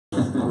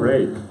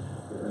Great.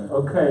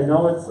 Okay,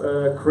 now it's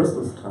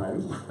Christmas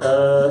time.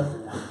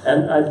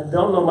 And I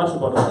don't know much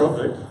about the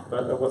project,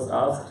 but I was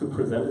asked to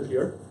present it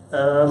here.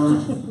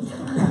 And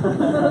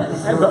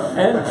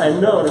I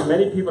know that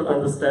many people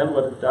understand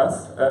what it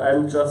does.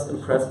 I'm just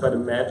impressed by the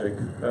magic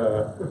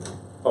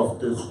of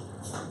this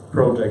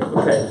project.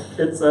 Okay,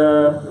 it's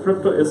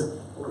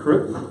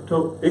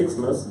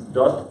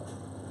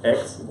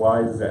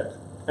Cryptoxmas.xyz.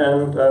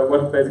 And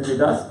what it basically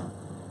does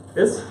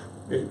is,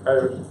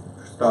 I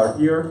start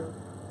here,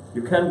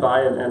 you can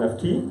buy an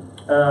NFT.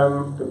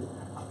 The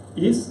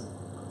ETH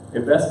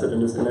invested in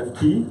this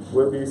NFT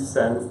will be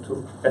sent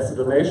as a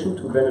donation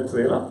to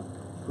Venezuela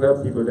to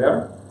help people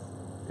there.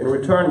 In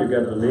return, you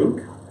get a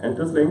link, and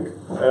this link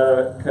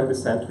can be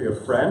sent to your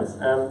friends,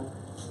 and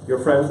your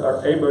friends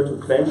are able to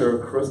claim their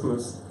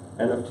Christmas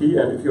NFT,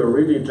 and if you're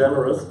really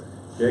generous,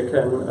 they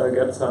can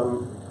get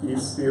some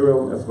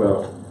Ethereum as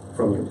well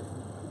from you.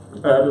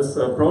 This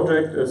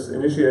project is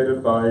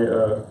initiated by,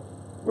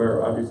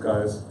 where are these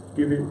guys?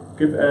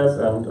 Give as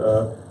and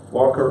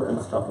Boerger and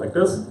stuff like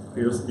this.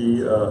 Here's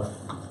the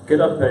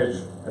GitHub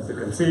page, as you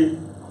can see.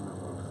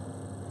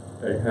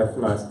 They have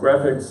nice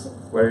graphics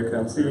where you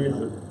can see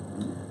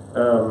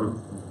the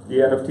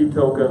NFT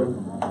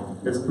token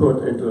is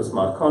put into a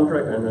smart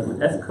contract and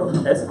an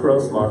escrow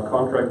smart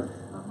contract,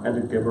 and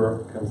the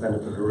giver can send it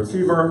to the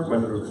receiver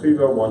when the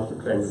receiver wants to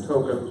claim the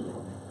token.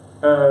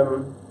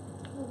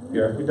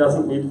 Yeah, he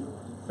doesn't need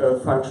a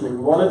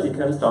functioning wallet. He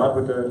can start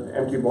with an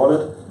empty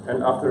wallet,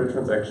 and after the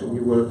transaction, he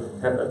will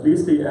have at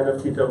least the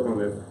NFT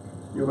token. If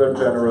you were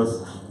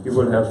generous, you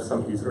will have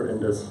some Ether in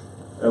this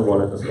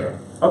wallet as well.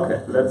 Okay,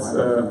 let's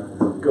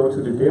go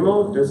to the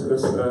demo. This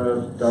is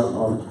done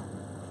on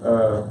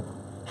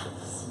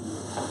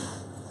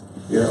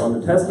on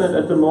the testnet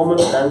at the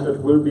moment, and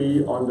it will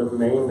be on the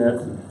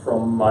mainnet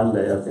from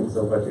Monday, I think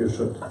so. But you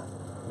should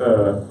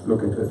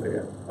look into it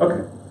again.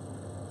 Okay,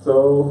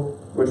 so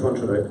which one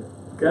should I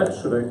get?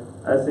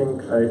 I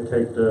think I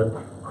take the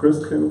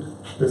Christkind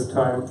this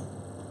time,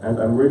 and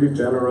I'm really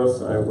generous.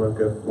 I will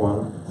give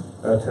one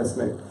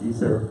testnet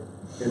Ether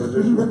in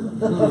addition.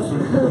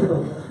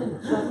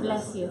 God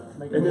bless you.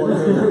 In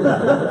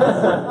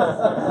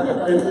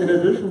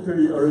addition to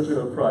the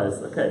original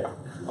price. Okay,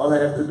 all I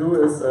have to do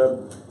is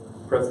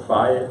press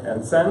buy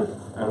and send,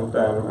 and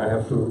then I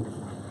have to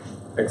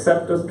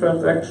accept this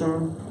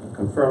transaction,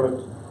 confirm it,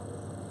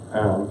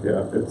 and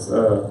yeah, it's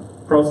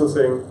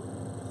processing.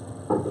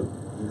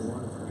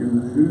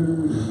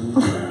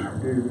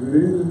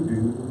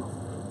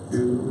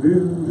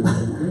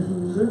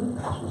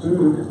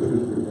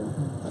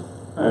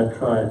 I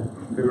try and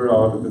figure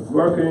out if it's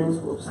working,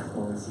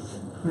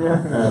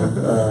 and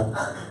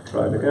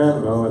try it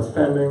again. No, it's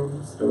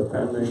pending, still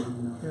pending.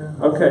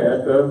 Okay,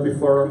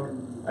 before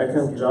I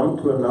can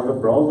jump to another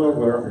browser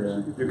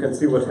where you can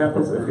see what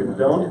happens if you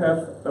don't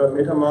have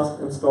MetaMask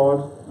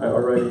installed. I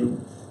already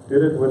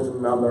did it with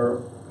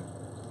another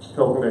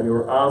token that you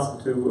were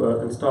asked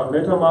to install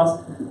MetaMask.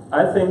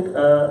 I think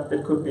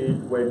it could be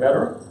way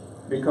better,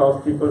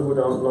 because people who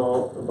don't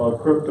know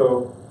about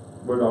crypto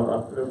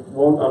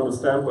won't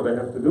understand what they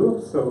have to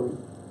do. So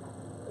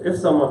if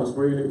someone is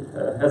really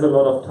has a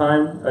lot of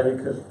time, he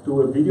can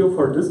do a video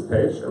for this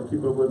page, and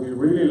people will be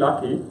really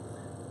lucky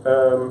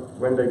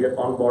when they get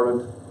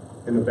onboarded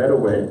in a better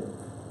way.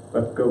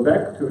 But go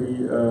back to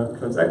the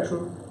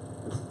transaction.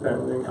 It's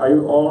pending. Are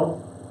you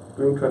all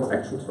doing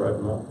transactions right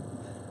now?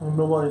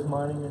 Nobody's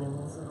mining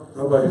anymore.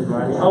 Nobody's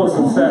mining. Oh,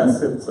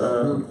 success! It's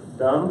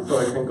done. So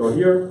I can go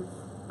here,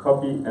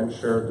 copy and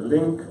share the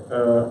link.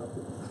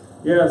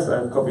 Yes,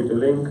 I copied the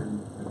link,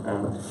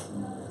 and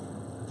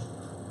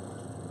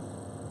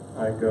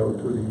I go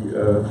to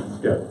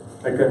the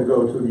I can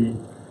go to the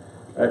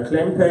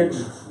claim page.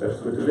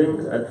 That's with the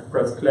link. I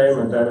press claim,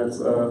 and then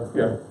it's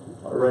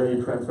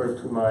already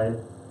transferred to my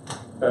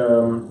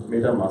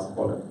MetaMask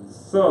wallet.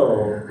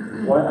 So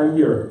while I'm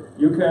here,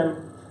 you can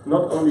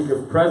not only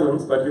give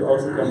presents, but you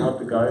also can help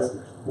the guys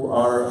who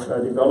are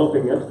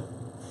developing it,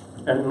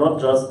 and not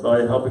just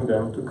by helping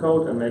them to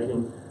code and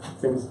making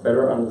things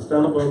better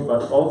understandable,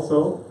 but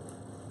also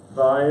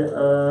by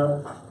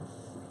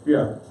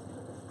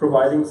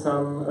providing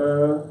some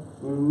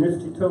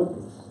nifty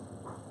tokens.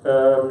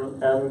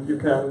 And you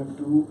can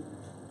do,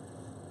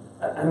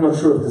 I'm not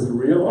sure if this is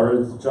real or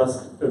it's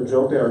just a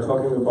joke they are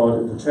talking about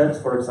in the chat.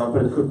 For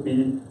example, it could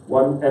be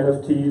one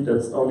NFT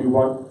that's only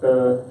one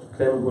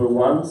claimable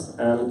once,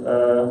 and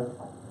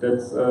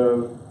that's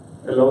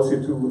allows you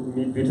to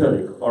meet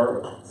Vitalik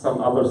or some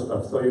other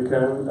stuff. So you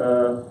can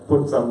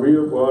put some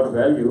real world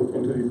value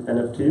into these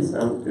NFTs,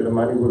 and the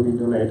money will be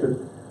donated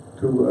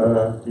to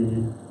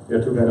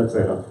to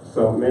Venezuela.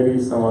 So maybe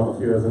someone of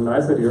you has a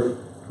nice idea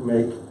to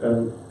make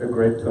a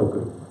great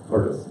token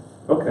for this.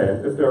 Okay,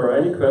 if there are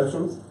any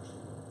questions,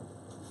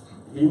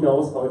 he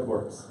knows how it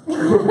works.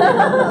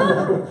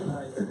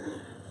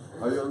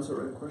 Are you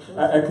answering questions?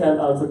 I can't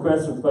answer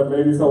questions, but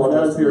maybe someone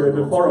else here in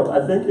the forum.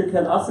 I think you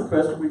can ask a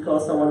question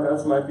because someone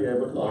else might be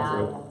able to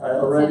answer it. I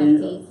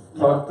already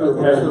talk to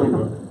Okay, many so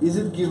people. is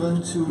it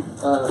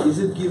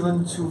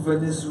given to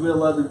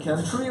Venezuela the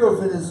country or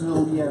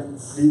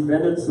Venezuelans? The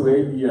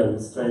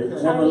Venezuelans, they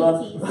have a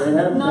lot. They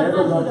have a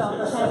lot.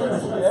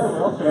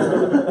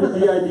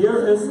 The idea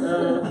is,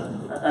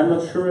 I'm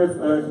not sure if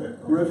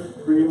Griff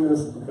Green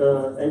is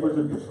able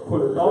to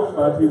pull it off,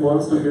 but he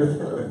wants to give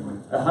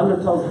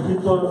 100,000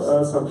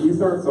 people some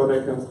Ether so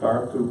they can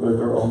start to build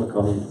their own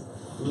economies.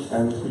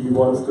 And he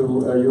wants to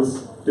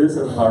use this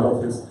as part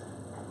of his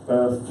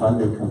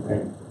funding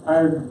campaign.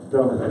 I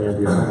don't have any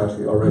idea how much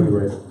he already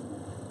raised.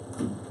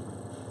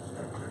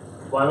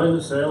 Why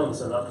Venezuelans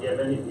and not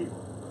Yemeni people?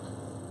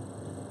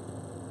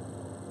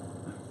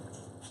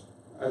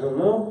 I don't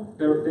know.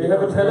 They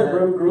have a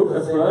Telegram group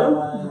as well,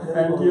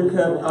 and you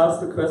can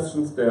ask the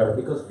questions there.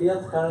 Because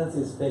fiat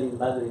currency is failing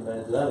badly in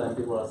Venezuela and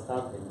people are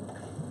starving.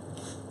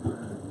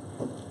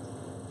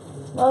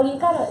 Well,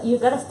 you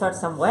gotta start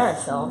somewhere,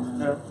 so.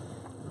 Yeah.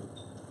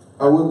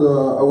 I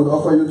would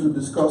offer you to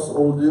discuss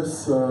all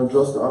this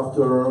just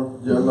after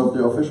the end of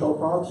the official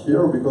part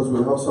here, because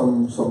we'll have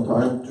some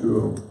time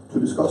to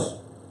discuss.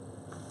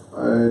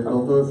 I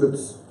don't know if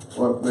it's,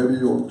 well, maybe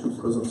you want to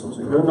present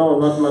something. No,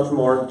 not much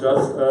more.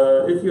 Just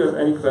if you have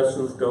any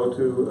questions, go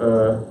to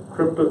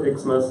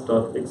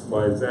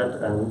Cryptoxmas.xyz,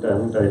 and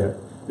then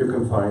you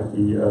can find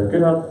the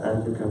GitHub,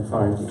 and you can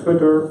find the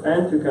Twitter,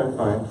 and you can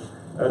find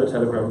the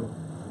Telegram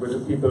with the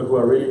people who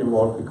are really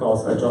involved,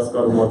 because I just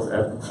got a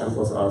WhatsApp and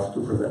was asked to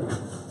present.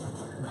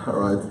 All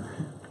right.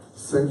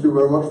 Thank you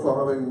very much for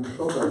having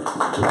showed that.